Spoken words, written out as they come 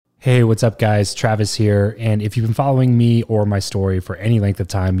Hey, what's up, guys? Travis here. And if you've been following me or my story for any length of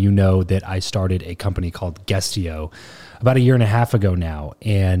time, you know that I started a company called Guestio about 1.5 years ago now.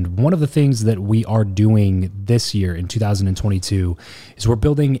 And one of the things that we are doing this year in 2022 is we're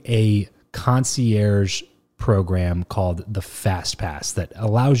building a concierge program called the Fast Pass that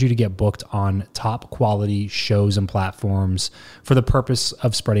allows you to get booked on top quality shows and platforms for the purpose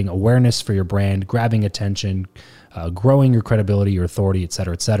of spreading awareness for your brand, grabbing attention, growing your credibility, your authority, et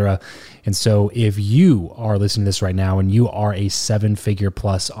cetera, et cetera. And so if you are listening to this right now and you are a 7-figure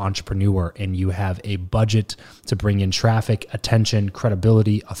plus entrepreneur and you have a budget to bring in traffic, attention,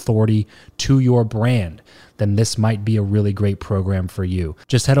 credibility, authority to your brand, then this might be a really great program for you.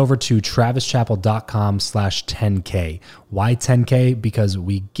 Just head over to travischappell.com/10K. Why 10K? Because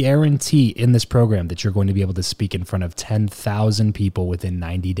we guarantee in this program that you're going to be able to speak in front of 10,000 people within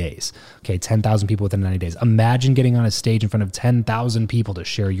 90 days. Okay, 10,000 people within 90 days. Imagine getting on a stage in front of 10,000 people to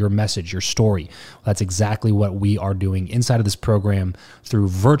share your message, your story. Well, that's exactly what we are doing inside of this program through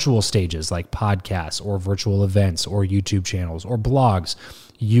virtual stages like podcasts or virtual events or YouTube channels or blogs.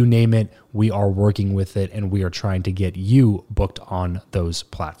 You name it, we are working with it, and we are trying to get you booked on those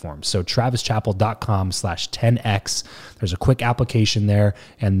platforms. So travischappell.com/10X. There's a quick application there,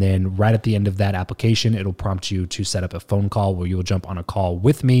 and then right at the end of that application, it'll prompt you to set up a phone call where you'll jump on a call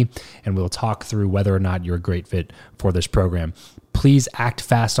with me, and we'll talk through whether or not you're a great fit for this program. Please act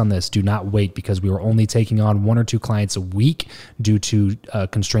fast on this. Do not wait, because we are only taking on 1 or 2 clients a week due to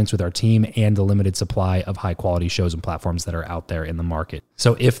constraints with our team and the limited supply of high quality shows and platforms that are out there in the market.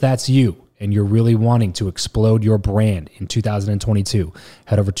 So if that's you and you're really wanting to explode your brand in 2022,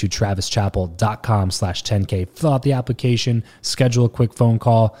 head over to travischappell.com/10K, fill out the application, schedule a quick phone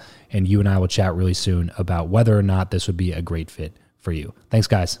call, and you and I will chat really soon about whether or not this would be a great fit for you. Thanks,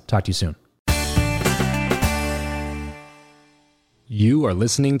 guys. Talk to you soon. You are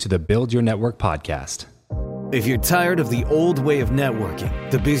listening to the Build Your Network podcast. If you're tired of the old way of networking,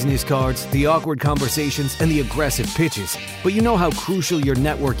 the business cards, the awkward conversations, and the aggressive pitches, but you know how crucial your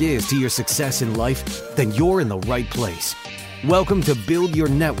network is to your success in life, then you're in the right place. Welcome to Build Your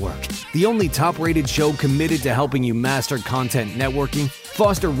Network, the only top-rated show committed to helping you master content networking,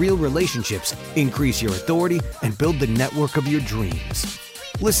 foster real relationships, increase your authority, and build the network of your dreams.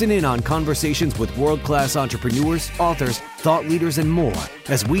 Listen in on conversations with world-class entrepreneurs, authors, thought leaders, and more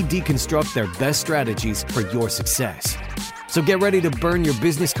as we deconstruct their best strategies for your success. So get ready to burn your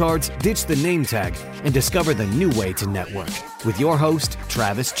business cards, ditch the name tag, and discover the new way to network with your host,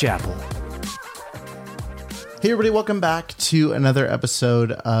 Travis Chappell. Hey everybody, welcome back to another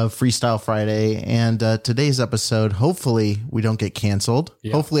episode of Freestyle Friday. And today's episode, hopefully we don't get canceled.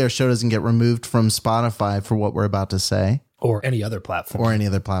 Yeah. Hopefully our show doesn't get removed from Spotify for what we're about to say. Or any other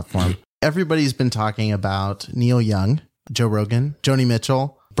platform. Everybody's been talking about Neil Young, Joe Rogan, Joni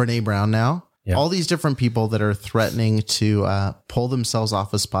Mitchell, Brene Brown now. Yep. All these different people that are threatening to pull themselves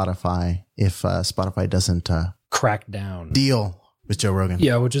off of Spotify if Spotify doesn't crack down, deal with Joe Rogan.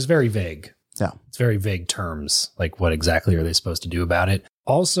 Yeah, which is very vague. Yeah. It's very vague terms. Like, what exactly are they supposed to do about it?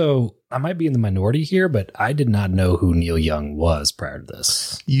 Also, I might be in the minority here, but I did not know who Neil Young was prior to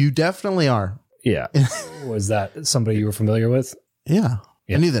this. You definitely are. Yeah. Was that somebody you were familiar with? Yeah.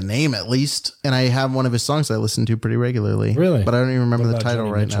 I knew the name at least. And I have one of his songs I listen to pretty regularly. Really? But I don't even remember the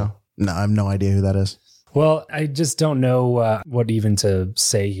title right now. No, I have no idea who that is. Well, I just don't know what even to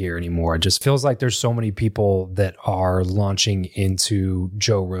say here anymore. It just feels like there's so many people that are launching into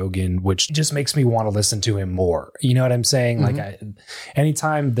Joe Rogan, which just makes me want to listen to him more. You know what I'm saying? Mm-hmm. Like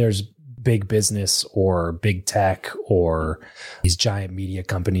anytime there's big business or big tech or these giant media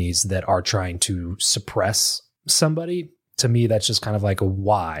companies that are trying to suppress somebody, to me, that's just kind of like a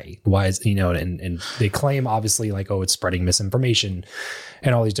why is, you know, and they claim obviously like, oh, it's spreading misinformation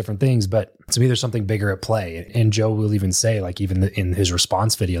and all these different things. But to me, there's something bigger at play. And Joe will even say, like, even in his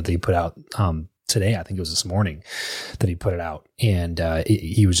response video that he put out today, I think it was this morning that he put it out. And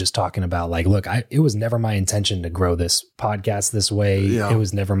he was just talking about like, look, it was never my intention to grow this podcast this way. Yeah. It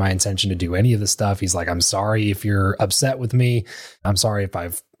was never my intention to do any of this stuff. He's like, I'm sorry if you're upset with me. I'm sorry if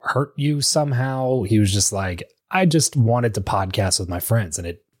I've hurt you somehow. He was just like, I just wanted to podcast with my friends, and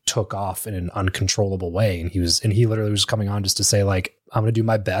it took off in an uncontrollable way. And he literally was coming on just to say like, I'm going to do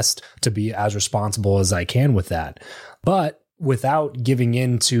my best to be as responsible as I can with that. But without giving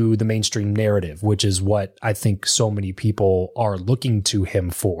into the mainstream narrative, which is what I think so many people are looking to him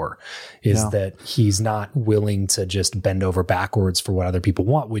for, is that he's not willing to just bend over backwards for what other people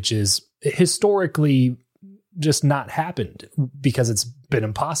want, which is historically just not happened, because it's been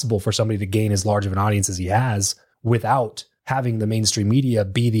impossible for somebody to gain as large of an audience as he has without having the mainstream media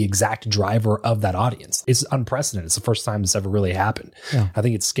be the exact driver of that audience. It's unprecedented. It's the first time this ever really happened. Yeah. I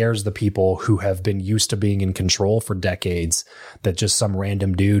think it scares the people who have been used to being in control for decades, that just some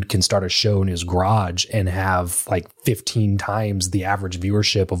random dude can start a show in his garage and have like 15 times the average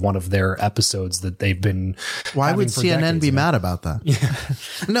viewership of one of their episodes that they've been. Why would CNN be mad about that? Yeah.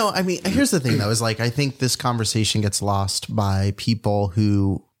 No, I mean, here's the thing though, is like, I think this conversation gets lost by people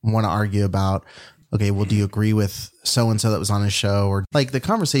who want to argue about, okay, well, do you agree with so-and-so that was on his show? Or like, the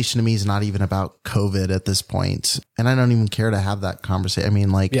conversation to me is not even about COVID at this point. And I don't even care to have that conversation. I mean,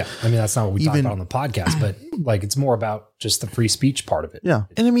 like, yeah, I mean, that's not what we talk about on the podcast, but like, it's more about just the free speech part of it. Yeah.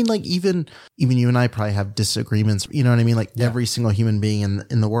 And I mean, like, even you and I probably have disagreements, you know what I mean? Like every single human being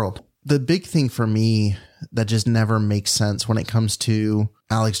in the world. The big thing for me that just never makes sense when it comes to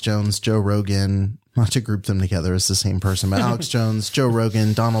Alex Jones, Joe Rogan, not to group them together as the same person, but Alex Jones, Joe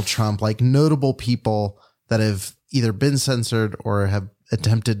Rogan, Donald Trump, like notable people that have either been censored or have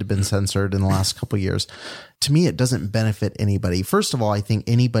attempted to been censored in the last couple of years. To me, it doesn't benefit anybody. First of all, I think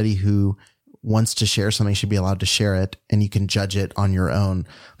anybody who wants to share something should be allowed to share it, and you can judge it on your own.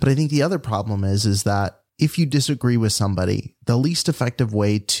 But I think the other problem is that if you disagree with somebody, the least effective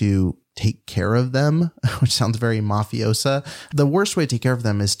way to take care of them, which sounds very mafiosa, the worst way to take care of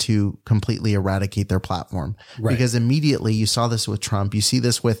them is to completely eradicate their platform. Right. Because immediately, you saw this with Trump, you see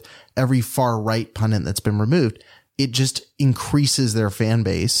this with every far right pundit that's been removed. It just increases their fan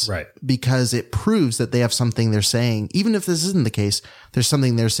base, right? Because it proves that they have something they're saying. Even if this isn't the case, there's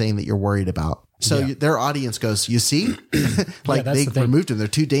something they're saying that you're worried about. So their audience goes, you see, like they removed them. They're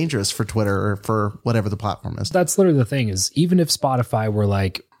too dangerous for Twitter or for whatever the platform is. That's literally the thing, is even if Spotify were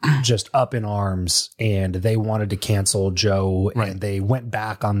like just up in arms and they wanted to cancel Joe, right, and they went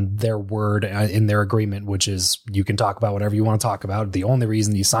back on their word in their agreement, which is you can talk about whatever you want to talk about. The only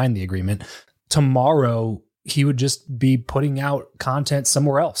reason you signed the agreement, tomorrow he would just be putting out content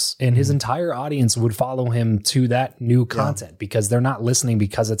somewhere else, and his entire audience would follow him to that new content because they're not listening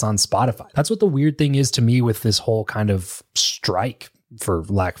because it's on Spotify. That's what the weird thing is to me with this whole kind of strike, for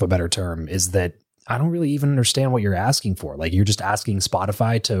lack of a better term, is that I don't really even understand what you're asking for. Like, you're just asking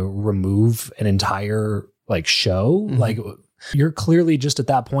Spotify to remove an entire like show. Like, you're clearly just at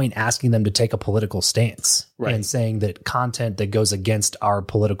that point asking them to take a political stance, right, and saying that content that goes against our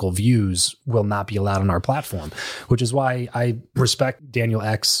political views will not be allowed on our platform, which is why I respect Daniel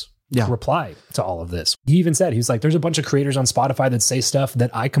Ek's reply to all of this. He even said, he's like, there's a bunch of creators on Spotify that say stuff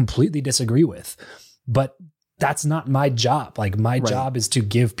that I completely disagree with, but that's not my job. Like, my job is to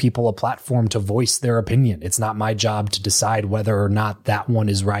give people a platform to voice their opinion. It's not my job to decide whether or not that one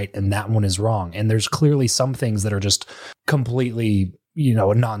is right and that one is wrong. And there's clearly some things that are just completely, you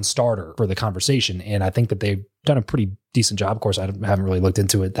know, a non-starter for the conversation. And I think that they've done a pretty decent job. Of course, I haven't really looked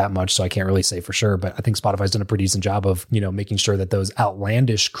into it that much, so I can't really say for sure, but I think Spotify's done a pretty decent job of, you know, making sure that those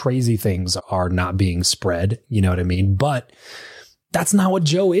outlandish, crazy things are not being spread. You know what I mean? But that's not what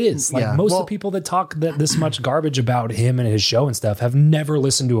Joe is. Like, most of the people that talk this much garbage about him and his show and stuff have never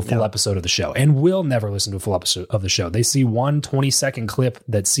listened to a full episode of the show and will never listen to a full episode of the show. They see one 20-second clip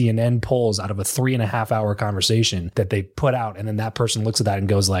that CNN pulls out of a 3.5-hour conversation that they put out. And then that person looks at that and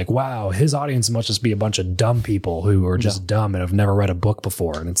goes like, wow, his audience must just be a bunch of dumb people who are just dumb and have never read a book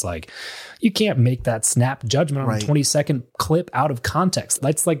before. And it's like, you can't make that snap judgment on a 20-second clip out of context.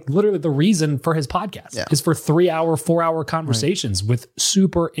 That's like literally the reason for his podcast is for 3-hour, 4-hour conversations with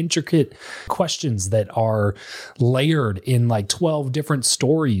super intricate questions that are layered in like 12 different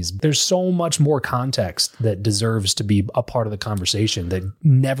stories. There's so much more context that deserves to be a part of the conversation that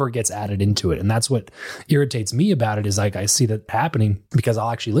never gets added into it. And that's what irritates me about it, is like, I see that happening because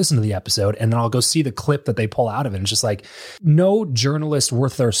I'll actually listen to the episode and then I'll go see the clip that they pull out of it. And it's just like, no journalist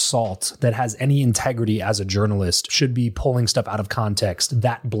worth their salt that has any integrity as a journalist should be pulling stuff out of context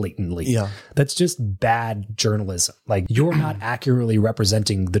that blatantly. Yeah. That's just bad journalism. Like, you're not accurately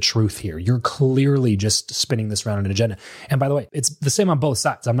representing the truth here. You're clearly just spinning this around an agenda. And by the way, it's the same on both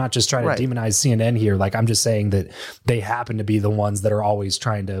sides. I'm not just trying to demonize CNN here. Like, I'm just saying that they happen to be the ones that are always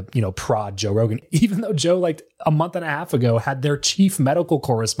trying to, you know, prod Joe Rogan, even though Joe, like a month and a half ago, had their chief medical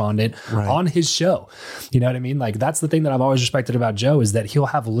correspondent on his show. You know what I mean? Like, that's the thing that I've always respected about Joe, is that he'll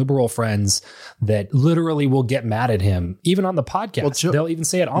have liberal friends that literally will get mad at him, even on the podcast. Well, they'll even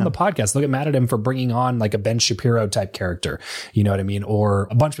say it on the podcast. They'll get mad at him for bringing on like a Ben Shapiro type character. You know what I mean? Or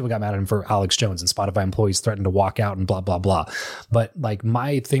a bunch of people got mad at him for Alex Jones, and Spotify employees threatened to walk out and blah, blah, blah. But like,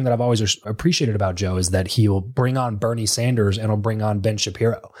 my thing that I've always appreciated about Joe is that he'll bring on Bernie Sanders and he'll bring on Ben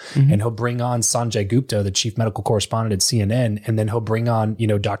Shapiro, and he'll bring on Sanjay Gupta, the chief medical correspondent at CNN. And then he'll bring on, you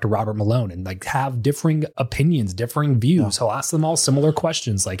know, Dr. Robert Malone, and like have differing opinions, differing views. He'll ask them all similar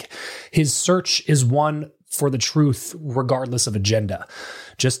questions. Like, his search is one for the truth, regardless of agenda,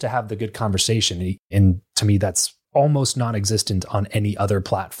 just to have the good conversation. And to me, that's almost non-existent on any other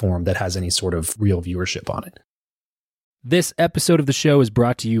platform that has any sort of real viewership on it. This episode of the show is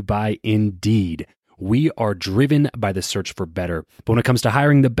brought to you by Indeed. We are driven by the search for better. But when it comes to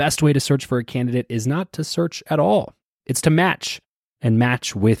hiring, the best way to search for a candidate is not to search at all. It's to match, and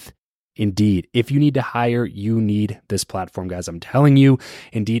match with Indeed. If you need to hire, you need this platform, guys. I'm telling you,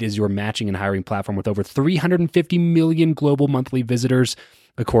 Indeed is your matching and hiring platform with over 350 million global monthly visitors,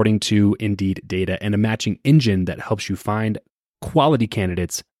 according to Indeed data, and a matching engine that helps you find quality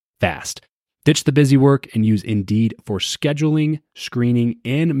candidates fast. Ditch the busy work and use Indeed for scheduling, screening,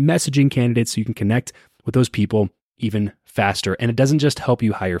 and messaging candidates so you can connect with those people even faster. And it doesn't just help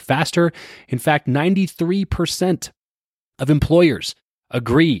you hire faster. In fact, 93% of employers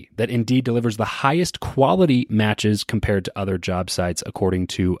agree that Indeed delivers the highest quality matches compared to other job sites, according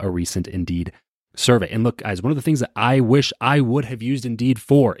to a recent Indeed survey. And look, guys, one of the things that I wish I would have used Indeed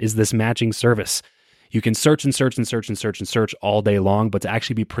for is this matching service. You can search and search and search and search and search all day long, but to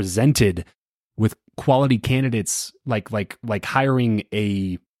actually be presented with quality candidates, like hiring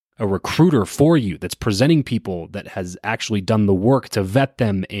a recruiter for you that's presenting people that has actually done the work to vet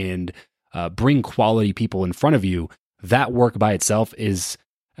them and bring quality people in front of you, that work by itself is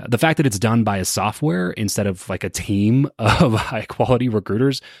the fact that it's done by a software instead of like a team of high quality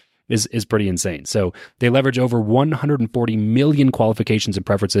recruiters is pretty insane. So they leverage over 140 million qualifications and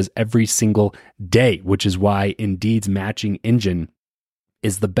preferences every single day, which is why Indeed's matching engine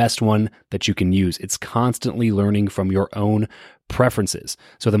is the best one that you can use. It's constantly learning from your own preferences.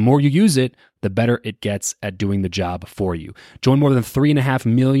 So the more you use it, the better it gets at doing the job for you. Join more than 3.5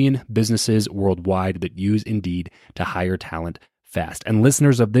 million businesses worldwide that use Indeed to hire talent fast. And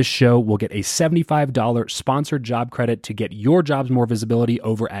listeners of this show will get a $75 sponsored job credit to get your jobs more visibility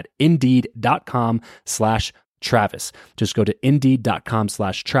over at Indeed.com/Travis. Just go to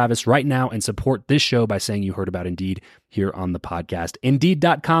Indeed.com/Travis right now and support this show by saying you heard about Indeed here on the podcast.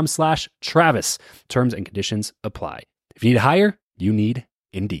 Indeed.com/Travis. Terms and conditions apply. If you need to hire, you need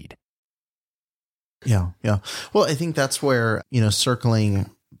Indeed. Yeah. Well, I think that's where, circling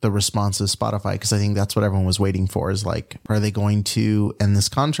the response of Spotify, because I think that's what everyone was waiting for, is like, are they going to end this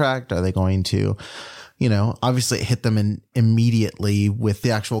contract? Are they going to, obviously it hit them immediately with the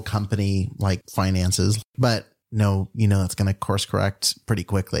actual company like finances, but no, that's going to course correct pretty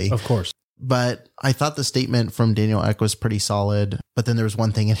quickly. Of course. But I thought the statement from Daniel Ek was pretty solid. But then there was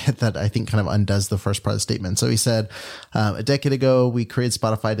one thing in it that I think kind of undoes the first part of the statement. So he said, a decade ago, we created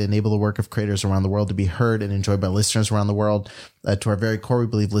Spotify to enable the work of creators around the world to be heard and enjoyed by listeners around the world. To our very core, we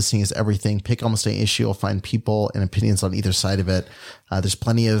believe listening is everything. Pick almost any issue, you'll find people and opinions on either side of it. There's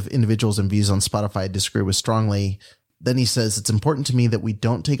plenty of individuals and views on Spotify I disagree with strongly. Then he says, it's important to me that we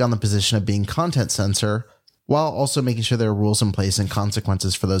don't take on the position of being content censor, while also making sure there are rules in place and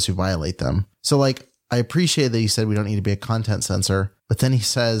consequences for those who violate them. So like, I appreciate that he said we don't need to be a content censor, but then he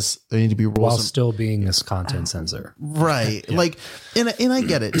says there need to be rules while still being a content censor. Right. Yeah. Like, and I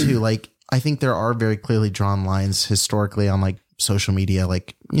get it too. Like, I think there are very clearly drawn lines historically on like social media,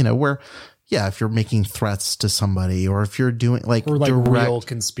 like, where, yeah, if you're making threats to somebody or if you're doing like, or like direct, real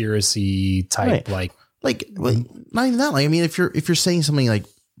conspiracy type, right. like not even that. Like, I mean, if you're saying something like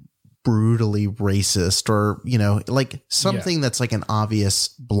brutally racist or, like something that's like an obvious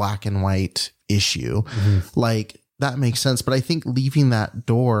black and white issue, like that makes sense. But I think leaving that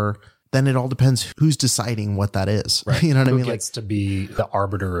door, then it all depends who's deciding what that is. Right. You know what I mean? Who gets to be the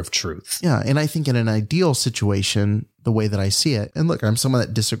arbiter of truth. Yeah. And I think in an ideal situation, the way that I see it, and look, I'm someone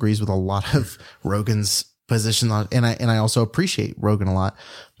that disagrees with a lot of Rogan's position on, and I also appreciate Rogan a lot.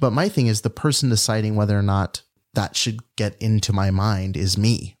 But my thing is the person deciding whether or not that should get into my mind is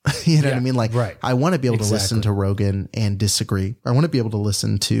me. You know what I mean? Like, right. I want to be able to listen to Rogan and disagree. I want to be able to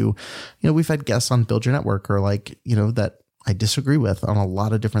listen to, we've had guests on Build Your Network or like, that I disagree with on a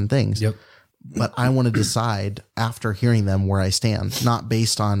lot of different things. Yep. But I want to decide after hearing them where I stand, not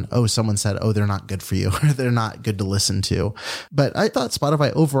based on, someone said, they're not good for you or they're not good to listen to. But I thought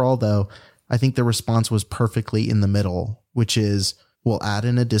Spotify overall, though, I think the response was perfectly in the middle, which is, we'll add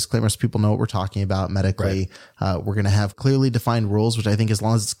in a disclaimer so people know what we're talking about medically. Right. We're going to have clearly defined rules, which I think as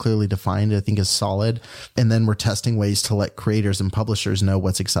long as it's clearly defined, I think is solid. And then we're testing ways to let creators and publishers know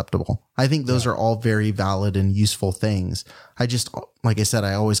what's acceptable. I think those are all very valid and useful things. I just, like I said,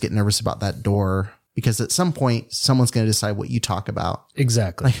 I always get nervous about that door because at some point someone's going to decide what you talk about.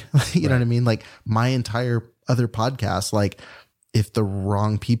 Exactly. You know what I mean? Like my entire other podcast, like, if the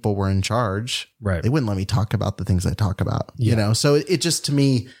wrong people were in charge, right, they wouldn't let me talk about the things I talk about, So it just, to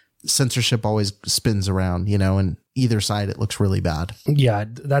me, censorship always spins around, and either side, it looks really bad. Yeah.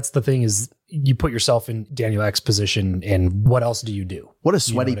 That's the thing is, you put yourself in Daniel Ek's position, and what else do you do? What a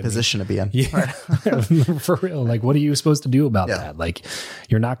sweaty position to be in. Yeah, for real. Like, what are you supposed to do about that? Like,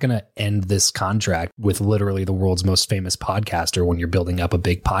 you're not going to end this contract with literally the world's most famous podcaster when you're building up a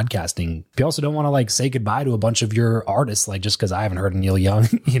big podcasting. You also don't want to like say goodbye to a bunch of your artists. Like, just because I haven't heard of Neil Young,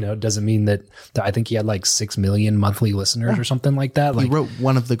 doesn't mean that I think he had like 6 million monthly listeners or something like that. Like, he wrote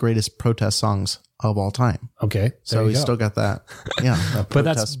one of the greatest protest songs of all time. Okay. So he's still got that. Yeah. But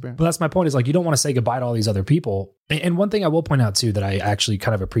that's my point, is like, you don't want to say goodbye to all these other people. And one thing I will point out too, that I actually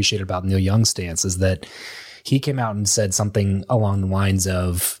kind of appreciated about Neil Young's stance, is that he came out and said something along the lines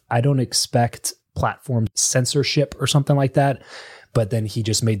of, I don't expect platform censorship or something like that. But then he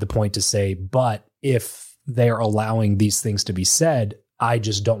just made the point to say, but if they're allowing these things to be said, I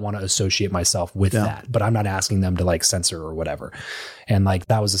just don't want to associate myself with that, but I'm not asking them to like censor or whatever. And like,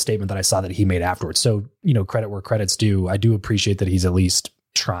 that was a statement that I saw that he made afterwards. So, credit where credit's due. I do appreciate that he's at least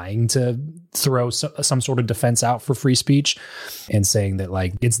trying to throw some sort of defense out for free speech and saying that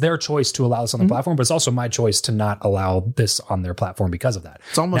like, it's their choice to allow this on the platform, but it's also my choice to not allow this on their platform because of that.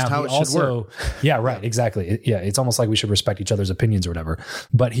 It's almost how it should work. Yeah, right. Exactly. It's almost like we should respect each other's opinions or whatever.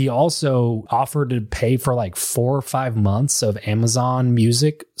 But he also offered to pay for like 4 or 5 months of Amazon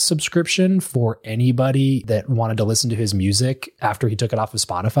Music subscription for anybody that wanted to listen to his music after he took it off of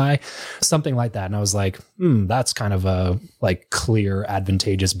Spotify, something like that. And I was like, that's kind of a like clear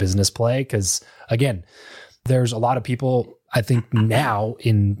advantageous business play. Cause again, there's a lot of people, I think now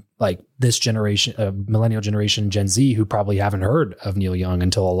in like this generation, millennial generation, Gen Z, who probably haven't heard of Neil Young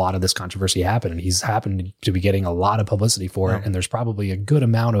until a lot of this controversy happened. And he's happened to be getting a lot of publicity for it. And there's probably a good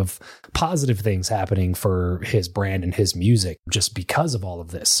amount of positive things happening for his brand and his music just because of all of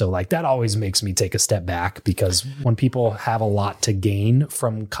this. So like, that always makes me take a step back, because when people have a lot to gain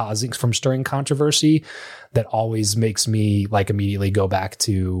from stirring controversy, that always makes me like immediately go back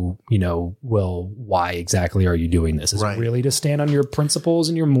to, well, why exactly are you doing this? Is it really to stand on your principles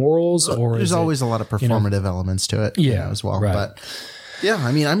and your morals, or there's always a lot of performative elements to it as well. Right. But yeah,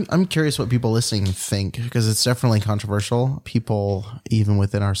 I mean, I'm curious what people listening think, because it's definitely controversial. People, even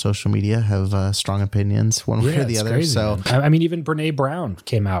within our social media, have strong opinions one way or the other. Crazy, so, man. I mean, even Brene Brown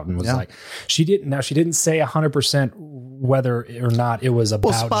came out and was like, she didn't say 100% whether or not it was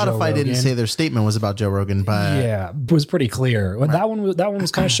about Spotify didn't say their statement was about Joe Rogan, but it was pretty clear. Well, that one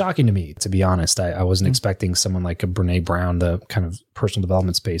was kind of shocking to me, to be honest. I wasn't expecting someone like a Brene Brown, the kind of personal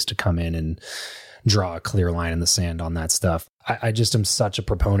development space, to come in and draw a clear line in the sand on that stuff. I just am such a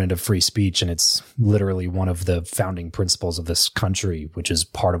proponent of free speech, and it's literally one of the founding principles of this country, which is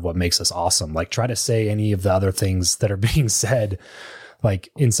part of what makes us awesome. Like, try to say any of the other things that are being said, like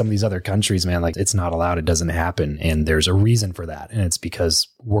in some of these other countries, man, like it's not allowed. It doesn't happen. And there's a reason for that. And it's because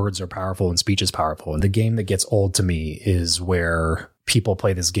words are powerful and speech is powerful. And the game that gets old to me is where people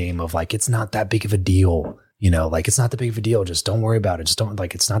play this game of like, it's not that big of a deal. Like, it's not that big of a deal. Just don't worry about it. Just don't,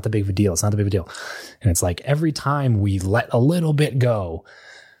 like, it's not that big of a deal. It's not that big of a deal. And it's like, every time we let a little bit go,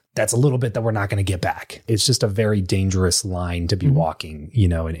 that's a little bit that we're not going to get back. It's just a very dangerous line to be walking,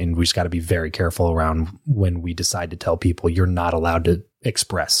 and we just got to be very careful around when we decide to tell people you're not allowed to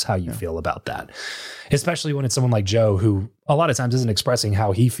express how you feel about that. Especially when it's someone like Joe, who a lot of times isn't expressing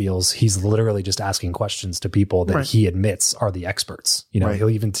how he feels. He's literally just asking questions to people that he admits are the experts.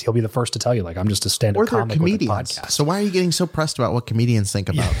 He'll be the first to tell you, like, I'm just a stand-up comic with a podcast. So why are you getting so pressed about what comedians think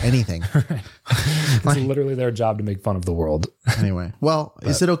about anything? It's literally their job to make fun of the world. Anyway, well,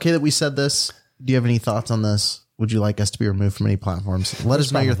 is it okay that we said this? Do you have any thoughts on this? Would you like us to be removed from any platforms? Let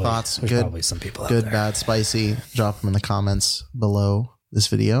us know your thoughts. There's probably some people out good, there. bad, spicy. Drop them in the comments below this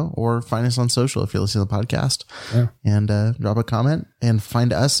video, or find us on social if you're listening to the podcast. And drop a comment, and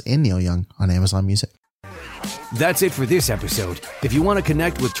find us and Neil Young on Amazon Music. That's it for this episode. If you want to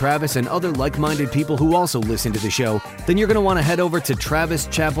connect with Travis and other like-minded people who also listen to the show, then you're going to want to head over to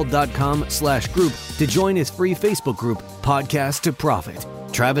travischappell.com/group to join his free Facebook group, Podcast to Profit.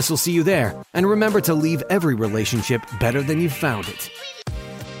 Travis will see you there. And remember to leave every relationship better than you found it.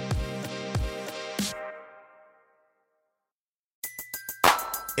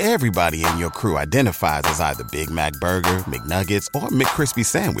 Everybody in your crew identifies as either Big Mac Burger, McNuggets, or McCrispy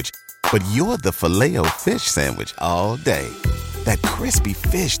Sandwich. But you're the Filet-O-Fish Sandwich all day. That crispy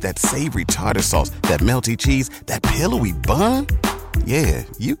fish, that savory tartar sauce, that melty cheese, that pillowy bun. Yeah,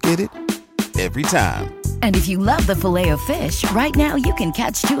 you get it. Every time. And if you love the Filet-O-Fish, right now you can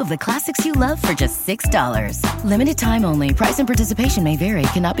catch 2 of the classics you love for just $6. Limited time only. Price and participation may vary.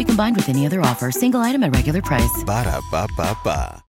 Cannot be combined with any other offer. Single item at regular price. Ba-da-ba-ba-ba.